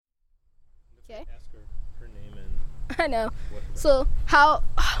Okay. Ask her name and I know. what. So,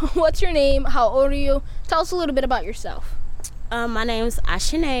 what's your name? How old are you? Tell us a little bit about yourself. My name's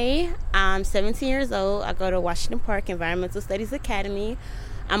Ashanae. I'm 17 years old. I go to Washington Park Environmental Studies Academy.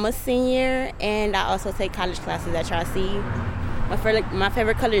 I'm a senior, and I also take college classes at Tri-C. My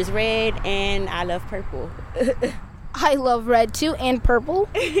favorite color is red, and I love purple. I love red too, and purple.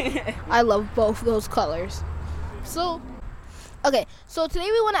 I love both those colors. So today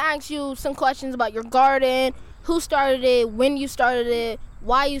we want to ask you some questions about your garden, who started it, when you started it,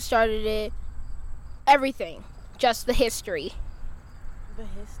 why you started it, everything, just the history. The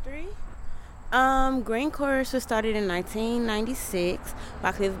history? Green Chorus was started in 1996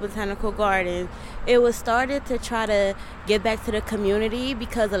 by Cleveland Botanical Garden. It was started to try to give back to the community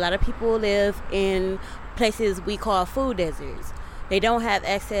because a lot of people live in places we call food deserts. They don't have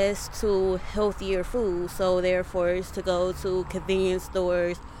access to healthier food, so they're forced to go to convenience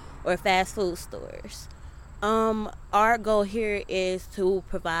stores or fast food stores. Our goal here is to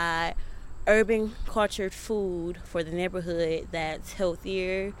provide urban cultured food for the neighborhood that's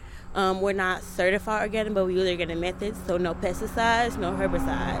healthier. We're not certified organic, but we use organic methods, so no pesticides, no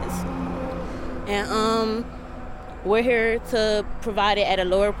herbicides. And we're here to provide it at a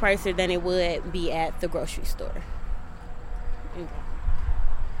lower price than it would be at the grocery store.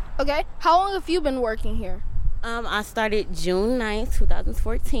 Okay, how long have you been working here? I started June 9th,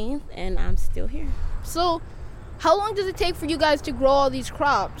 2014, and I'm still here. So, how long does it take for you guys to grow all these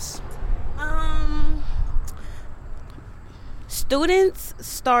crops? Students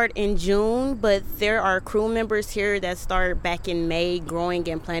start in June, but there are crew members here that start back in May growing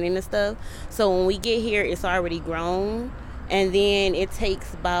and planting and stuff. So when we get here, it's already grown. And then it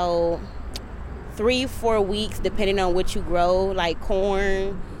takes about 3-4 weeks, depending on what you grow. Like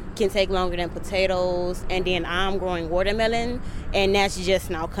corn can take longer than potatoes. And then I'm growing watermelon, and that's just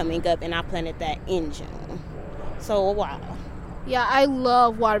now coming up, and I planted that in June. So a while. Yeah, I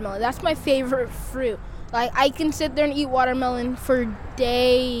love watermelon. That's my favorite fruit. Like, I can sit there and eat watermelon for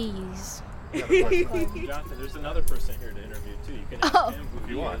days. Jonathan, there's another person here to interview too. You can ask him who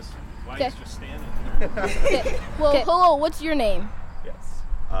he is. Why he's just standing there. Okay. Well, hello, what's your name? Yes.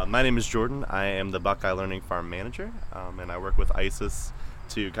 My name is Jordan. I am the Buckeye Learning Farm manager, and I work with ISIS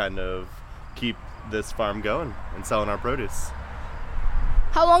to kind of keep this farm going and selling our produce.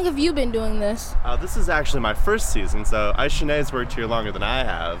 How long have you been doing this? This is actually my first season, so Aishane's worked here longer than I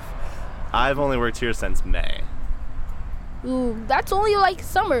have. I've only worked here since May. Ooh, that's only like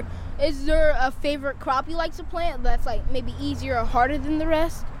summer. Is there a favorite crop you like to plant that's like maybe easier or harder than the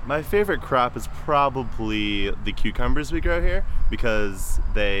rest? My favorite crop is probably the cucumbers we grow here because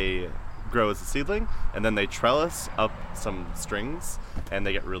they grow as a seedling and then they trellis up some strings and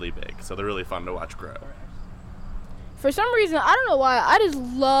they get really big. So they're really fun to watch grow. For some reason, I don't know why, I just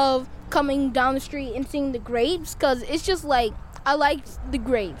love coming down the street and seeing the grapes because it's just like, I like the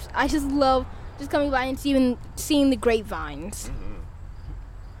grapes. I just love just coming by and seeing the grapevines. Mm-hmm.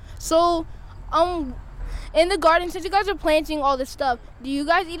 So, in the garden, since you guys are planting all this stuff, do you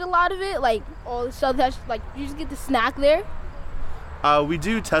guys eat a lot of it? Like, all the stuff that's, like, you just get the snack there? We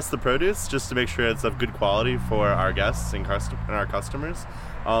do test the produce just to make sure it's of good quality for our guests and our customers.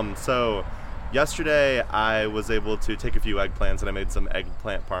 So, yesterday, I was able to take a few eggplants and I made some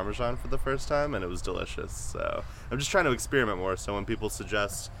eggplant parmesan for the first time, and it was delicious. So I'm just trying to experiment more. So when people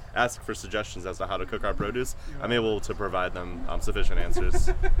ask for suggestions as to how to cook our produce, I'm able to provide them sufficient answers.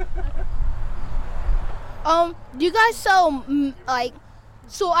 Do you guys sell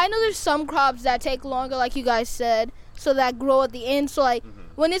so I know there's some crops that take longer, like you guys said, so that grow at the end. So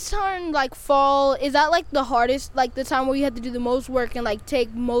when it's turned like fall, is that like the hardest, like the time where you have to do the most work and like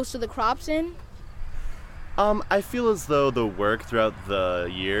take most of the crops in? I feel as though the work throughout the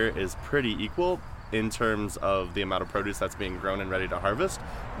year is pretty equal in terms of the amount of produce that's being grown and ready to harvest,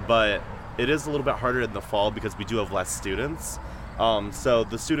 but it is a little bit harder in the fall because we do have less students. So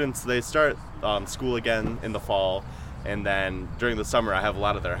the students, they start school again in the fall, and then during the summer I have a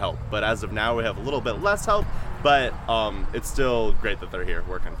lot of their help. But as of now we have a little bit less help, but it's still great that they're here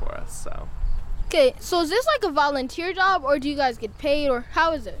working for us. So. Okay, so is this like a volunteer job, or do you guys get paid, or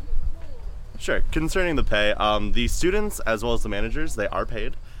how is it? Sure. Concerning the pay, the students as well as the managers, they are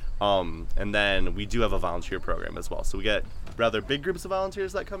paid. And then we do have a volunteer program as well. So we get rather big groups of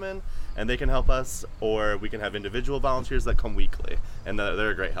volunteers that come in and they can help us, or we can have individual volunteers that come weekly, and they're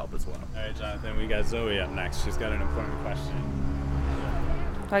a great help as well. All right, Jonathan, we got Zoe up next. She's got an important question.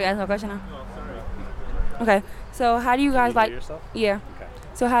 Can I ask my question now? Oh, sorry. Okay, so how do you guys like? Yourself? Yeah. Okay.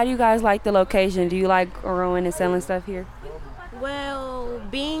 So how do you guys like the location? Do you like growing and selling stuff here? Well,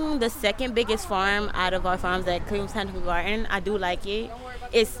 being the second biggest farm out of our farms at Cleveland Botanical Garden, I do like it.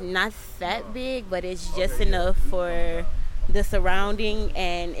 It's not that big, but it's just enough for the surrounding,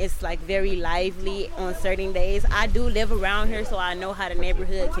 and it's like very lively on certain days. I do live around here, so I know how the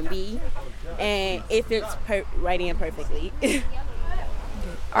neighborhood can be, and it fits right in perfectly.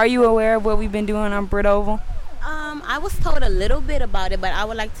 Are you aware of what we've been doing on Britt Oval? I was told a little bit about it, but I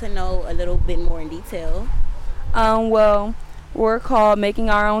would like to know a little bit more in detail. Well, we're called Making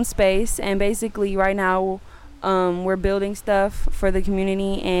Our Own Space, and basically right now we're building stuff for the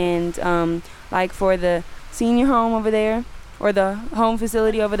community, and like for the senior home over there, or the home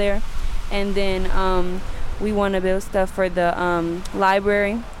facility over there, and then we want to build stuff for the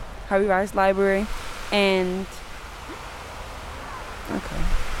library, Harvey Rice Library, and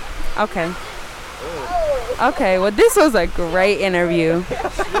okay, well, this was a great interview.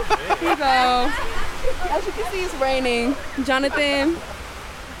 Here you go. As you can see, it's raining. Jonathan, here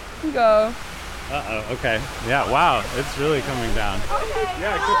you go. Uh-oh, okay. Yeah, wow, it's really coming down.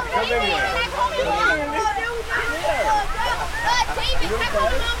 Yeah, come in here.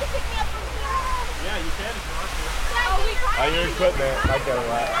 Yeah, you can if you want to. Oh, your equipment. I got a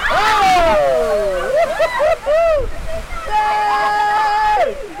lot. Oh!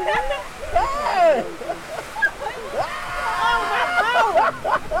 Hey! Hey!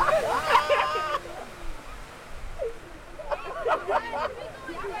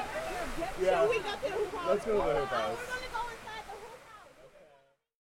 Yeah. Let's go to the hoop house.